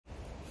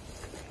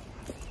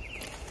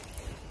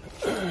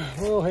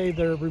Well, hey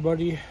there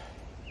everybody.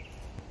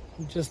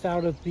 I'm just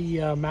out at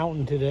the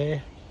mountain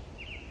today,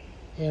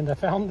 and I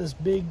found this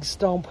big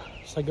stump.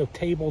 It's like a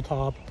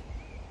tabletop,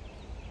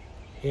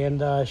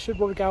 and should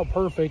work out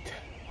perfect.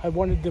 I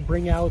wanted to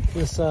bring out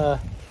this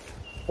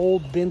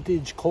old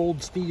vintage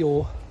cold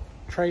steel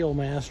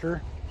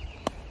Trailmaster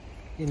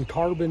in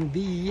carbon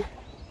V.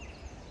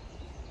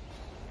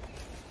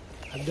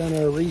 I've done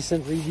a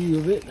recent review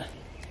of it.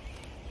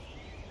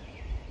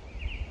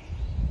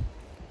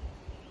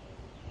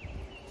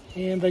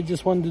 And I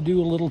just wanted to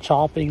do a little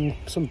chopping,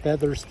 some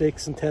feather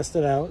sticks, and test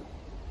it out.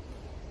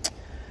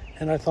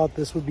 And I thought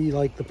this would be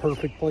like the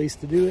perfect place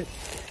to do it.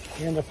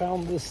 And I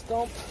found this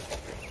stump.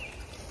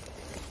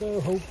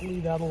 So hopefully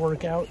that'll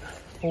work out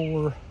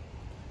for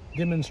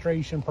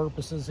demonstration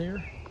purposes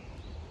here.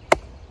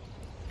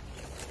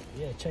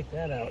 Yeah, check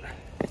that out.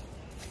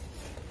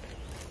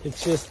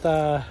 It's just,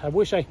 I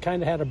wish I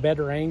kind of had a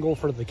better angle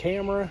for the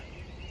camera,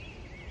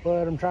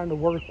 but I'm trying to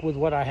work with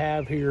what I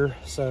have here,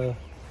 so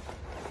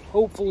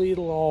hopefully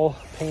it'll all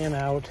pan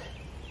out.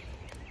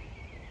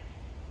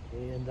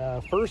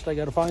 And first I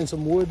got to find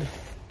some wood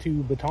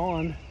to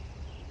baton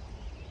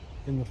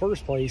in the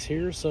first place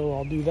here, so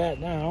I'll do that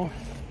now.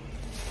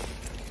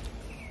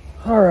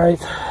 All right,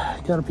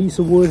 got a piece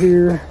of wood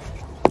here.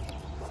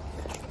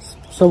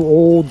 Some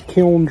old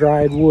kiln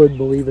dried wood,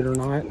 believe it or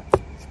not.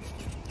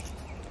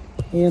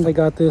 And I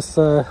got this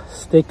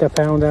stick I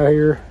found out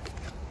here.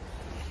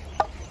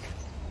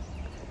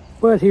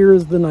 But here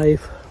is the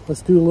knife.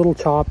 Let's do a little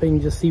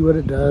chopping, just see what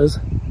it does.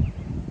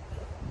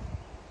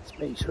 Let's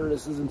make sure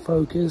this is in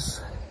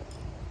focus.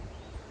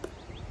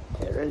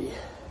 Get ready.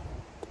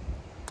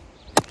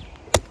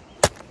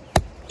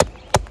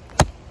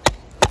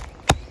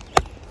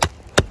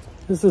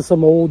 This is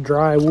some old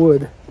dry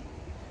wood.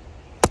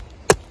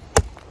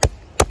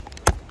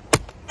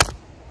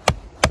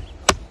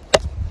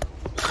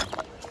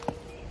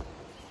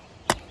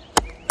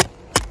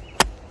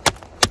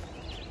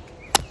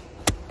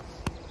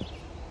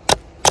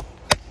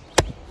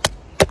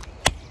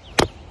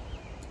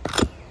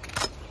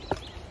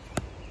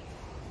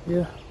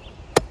 Yeah.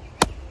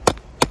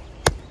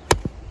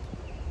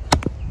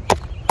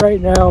 Right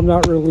now I'm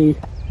not really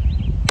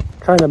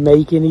trying to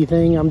make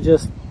anything. I'm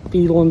just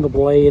feeling the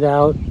blade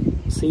out,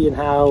 seeing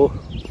how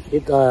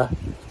it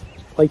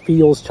like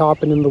feels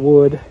chopping in the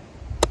wood.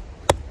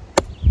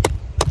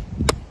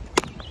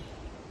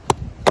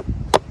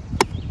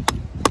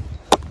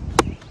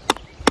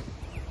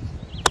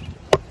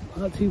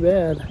 Not too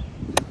bad.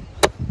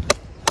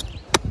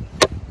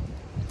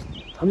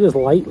 I'm just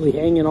lightly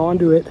hanging on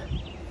to it,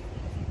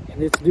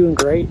 and it's doing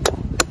great.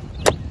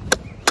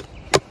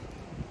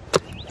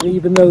 And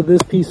even though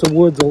this piece of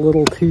wood's a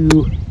little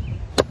too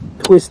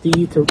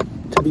twisty to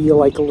be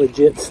like a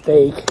legit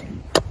steak,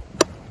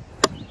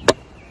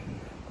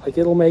 like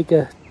it'll make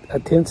a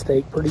tent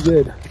steak pretty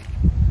good.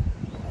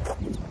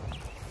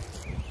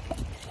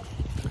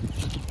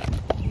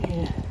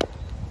 Yeah.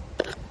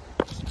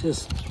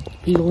 Just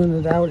peeling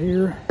it out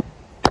here.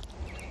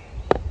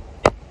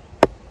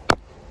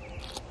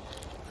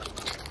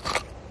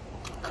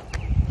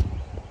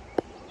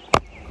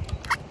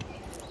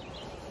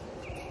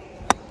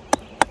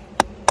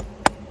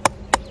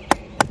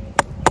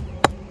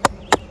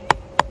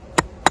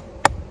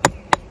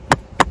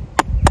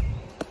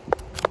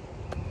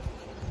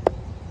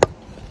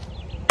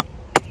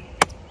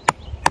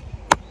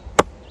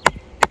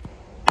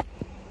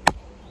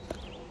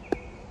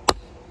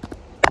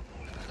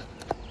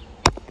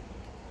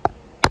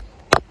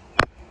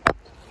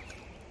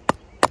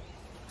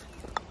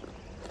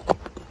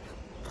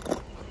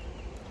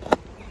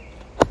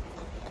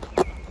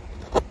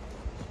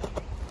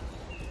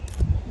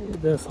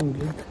 It does some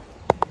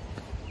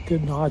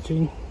good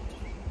notching.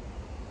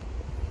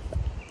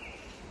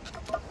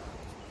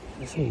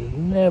 This thing is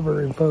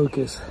never in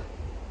focus.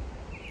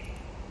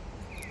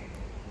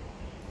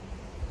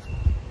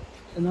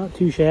 And not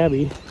too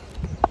shabby.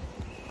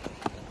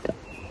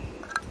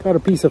 Got a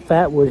piece of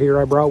fat wood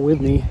here I brought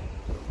with me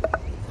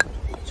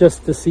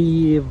just to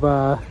see if,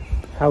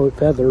 how it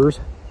feathers.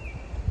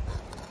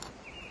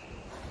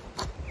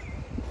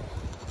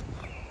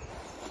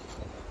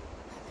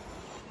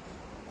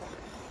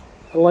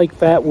 I like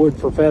fat wood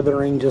for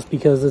feathering just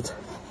because it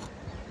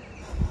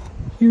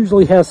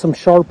usually has some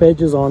sharp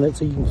edges on it,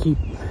 so you can keep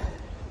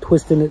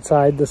twisting it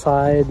side to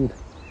side and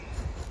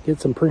get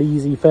some pretty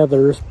easy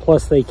feathers.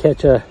 Plus they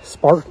catch a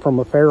spark from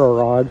a ferro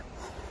rod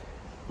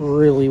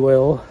really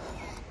well.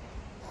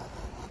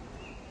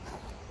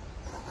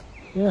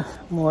 Yeah,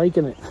 I'm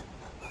liking it.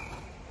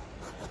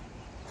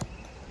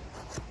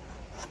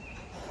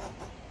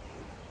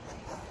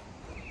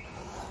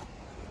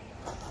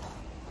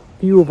 A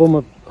few of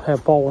them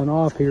have fallen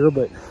off here,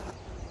 but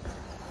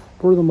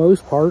for the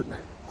most part,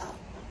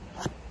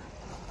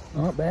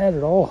 not bad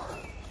at all.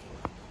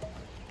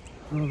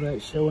 Oh,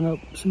 that's showing up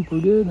super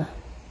good.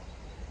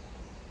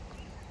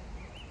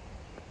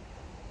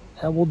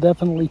 That will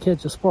definitely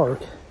catch a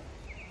spark.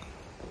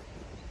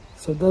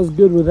 So it does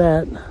good with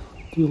that.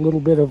 Do a little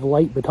bit of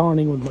light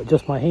batoning with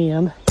just my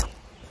hand.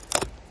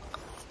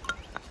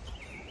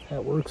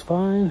 That works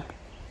fine.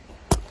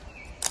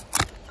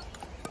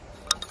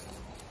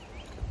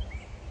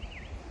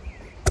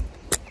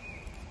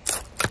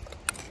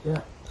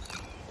 Yeah,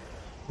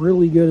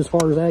 really good as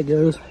far as that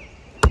goes.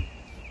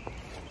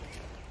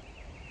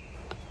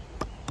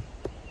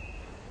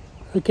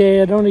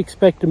 Okay, I don't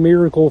expect a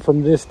miracle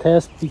from this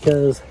test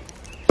because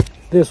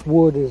this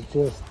wood is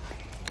just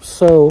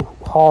so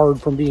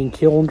hard from being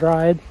kiln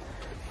dried.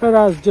 But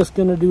I was just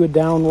going to do a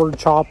downward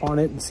chop on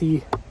it and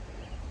see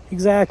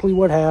exactly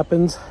what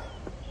happens.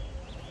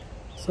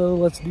 So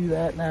let's do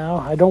that now.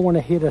 I don't want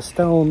to hit a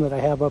stone that I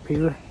have up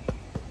here.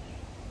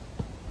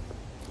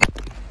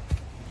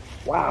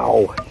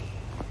 Wow.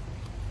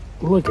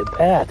 Look at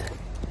that.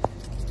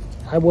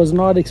 I was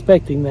not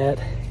expecting that.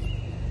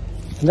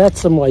 And that's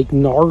some like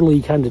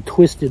gnarly kind of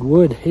twisted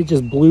wood. It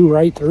just blew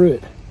right through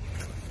it.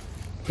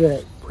 Look at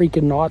that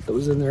freaking knot that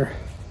was in there.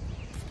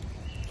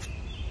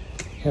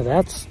 Yeah,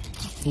 that's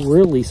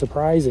really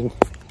surprising.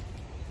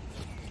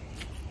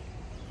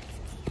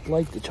 I'd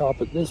like to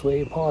chop it this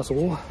way if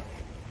possible.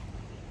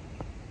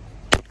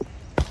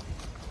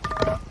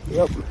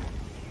 Yep.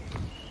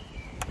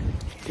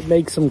 Could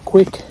make some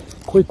quick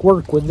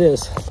work with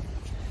this.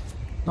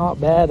 Not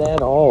bad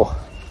at all.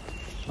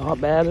 Not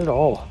bad at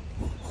all.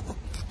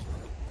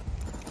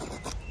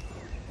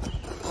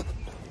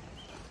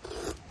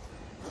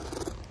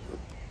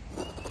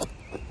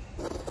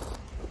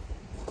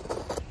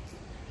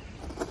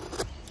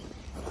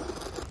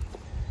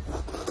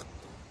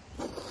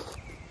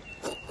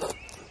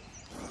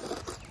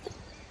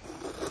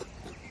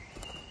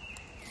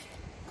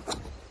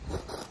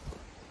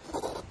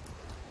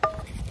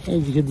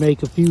 And you could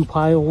make a few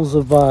piles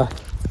of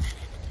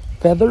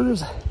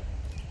feathers.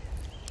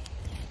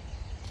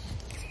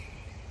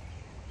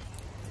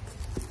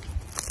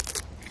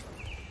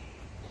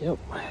 Yep.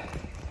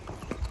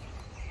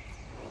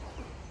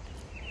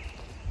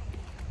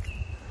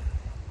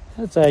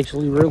 That's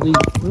actually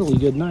really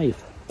good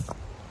knife.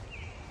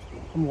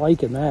 I'm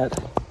liking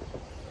that.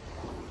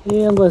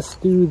 And let's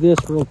do this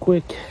real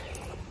quick.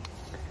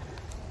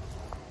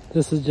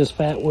 This is just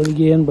fat wood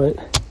again,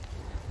 but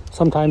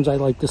sometimes I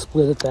like to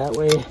split it that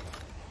way,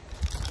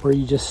 where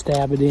you just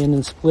stab it in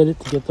and split it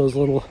to get those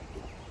little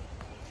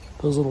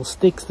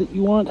sticks that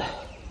you want.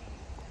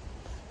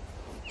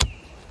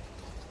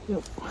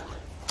 Yep.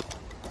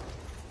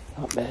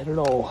 Not bad at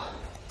all.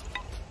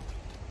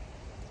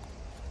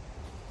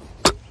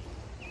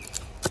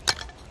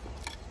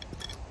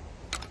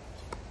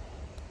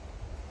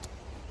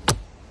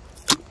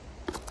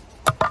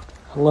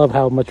 I love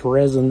how much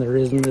resin there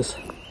is in this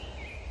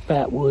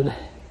fat wood.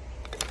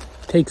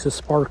 Takes a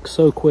spark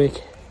so quick.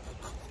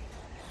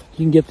 You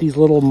can get these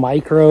little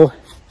micro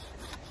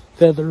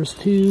feathers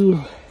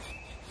too,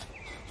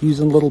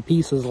 using little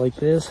pieces like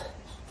this.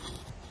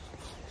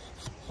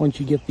 Once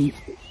you get the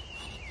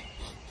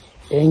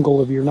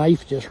angle of your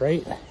knife just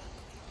right.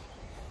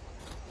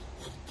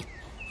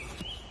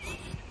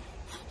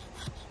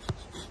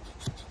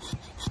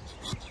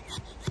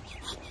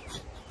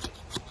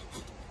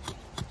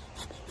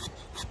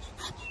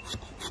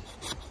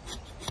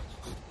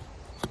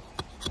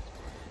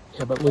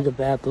 Yeah, but look at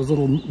that, those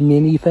little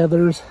mini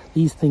feathers.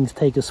 These things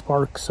take a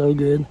spark so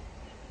good.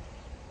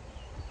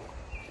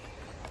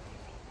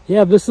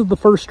 Yeah, this is the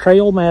first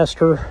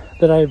Trailmaster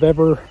that I've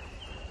ever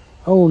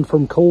owned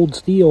from cold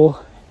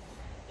steel.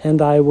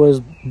 And I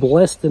was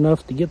blessed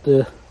enough to get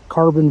the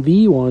Carbon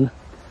V one,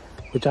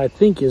 which I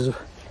think is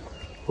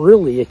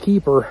really a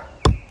keeper.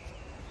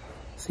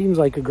 Seems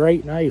like a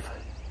great knife.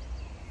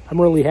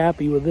 I'm really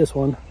happy with this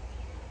one.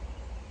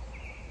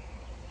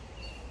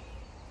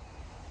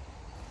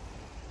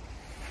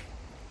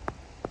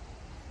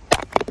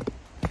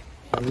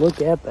 And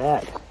look at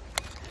that.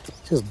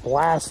 Just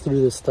blast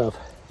through this stuff.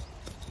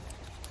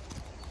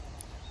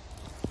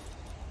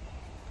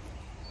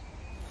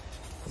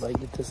 If I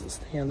get this to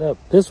stand up.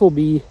 This will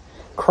be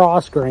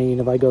cross grain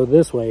if I go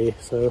this way.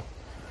 So,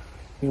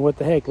 I mean, what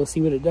the heck? Let's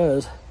see what it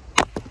does.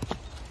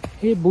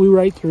 It blew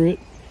right through it.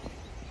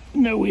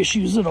 No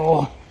issues at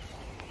all.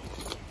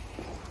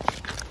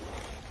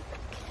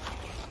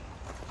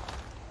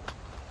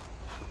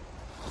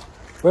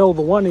 Well,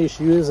 the one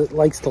issue is it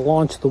likes to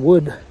launch the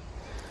wood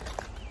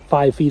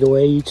 5 feet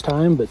away each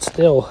time, but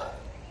still,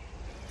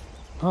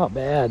 not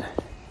bad.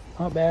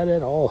 Not bad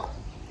at all.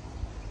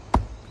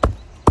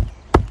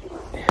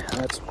 Yeah,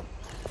 that's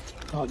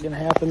not going to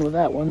happen with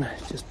that one.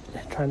 Just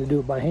trying to do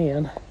it by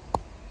hand.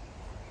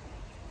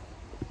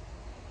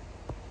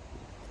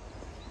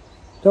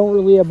 Don't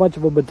really have much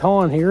of a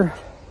baton here.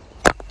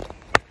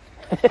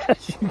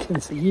 As you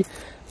can see,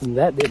 and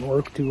that didn't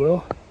work too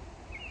well.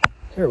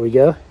 There we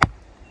go.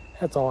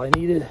 That's all I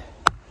needed.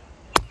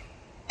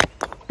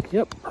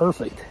 Yep,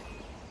 perfect.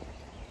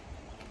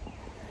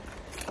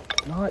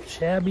 Not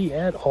shabby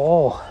at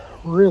all.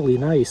 Really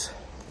nice.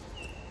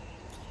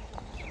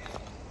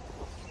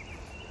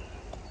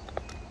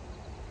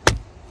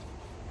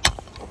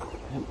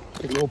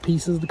 Get little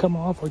pieces to come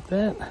off like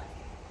that.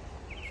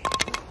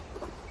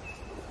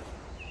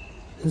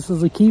 This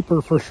is a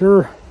keeper for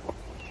sure.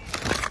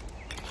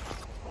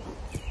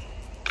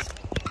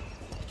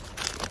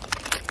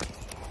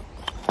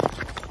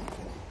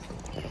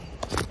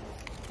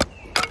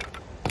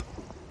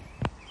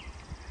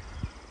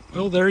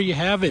 Well, there you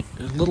have it.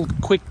 A little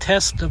quick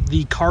test of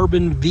the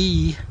Carbon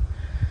V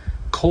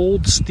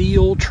cold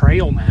steel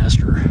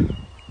Trailmaster.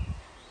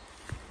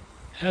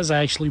 That's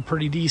actually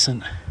pretty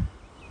decent.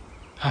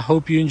 I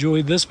hope you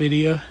enjoyed this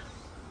video.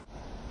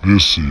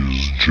 This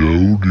is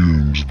Joe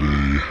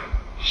Doomsday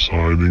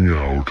signing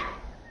out.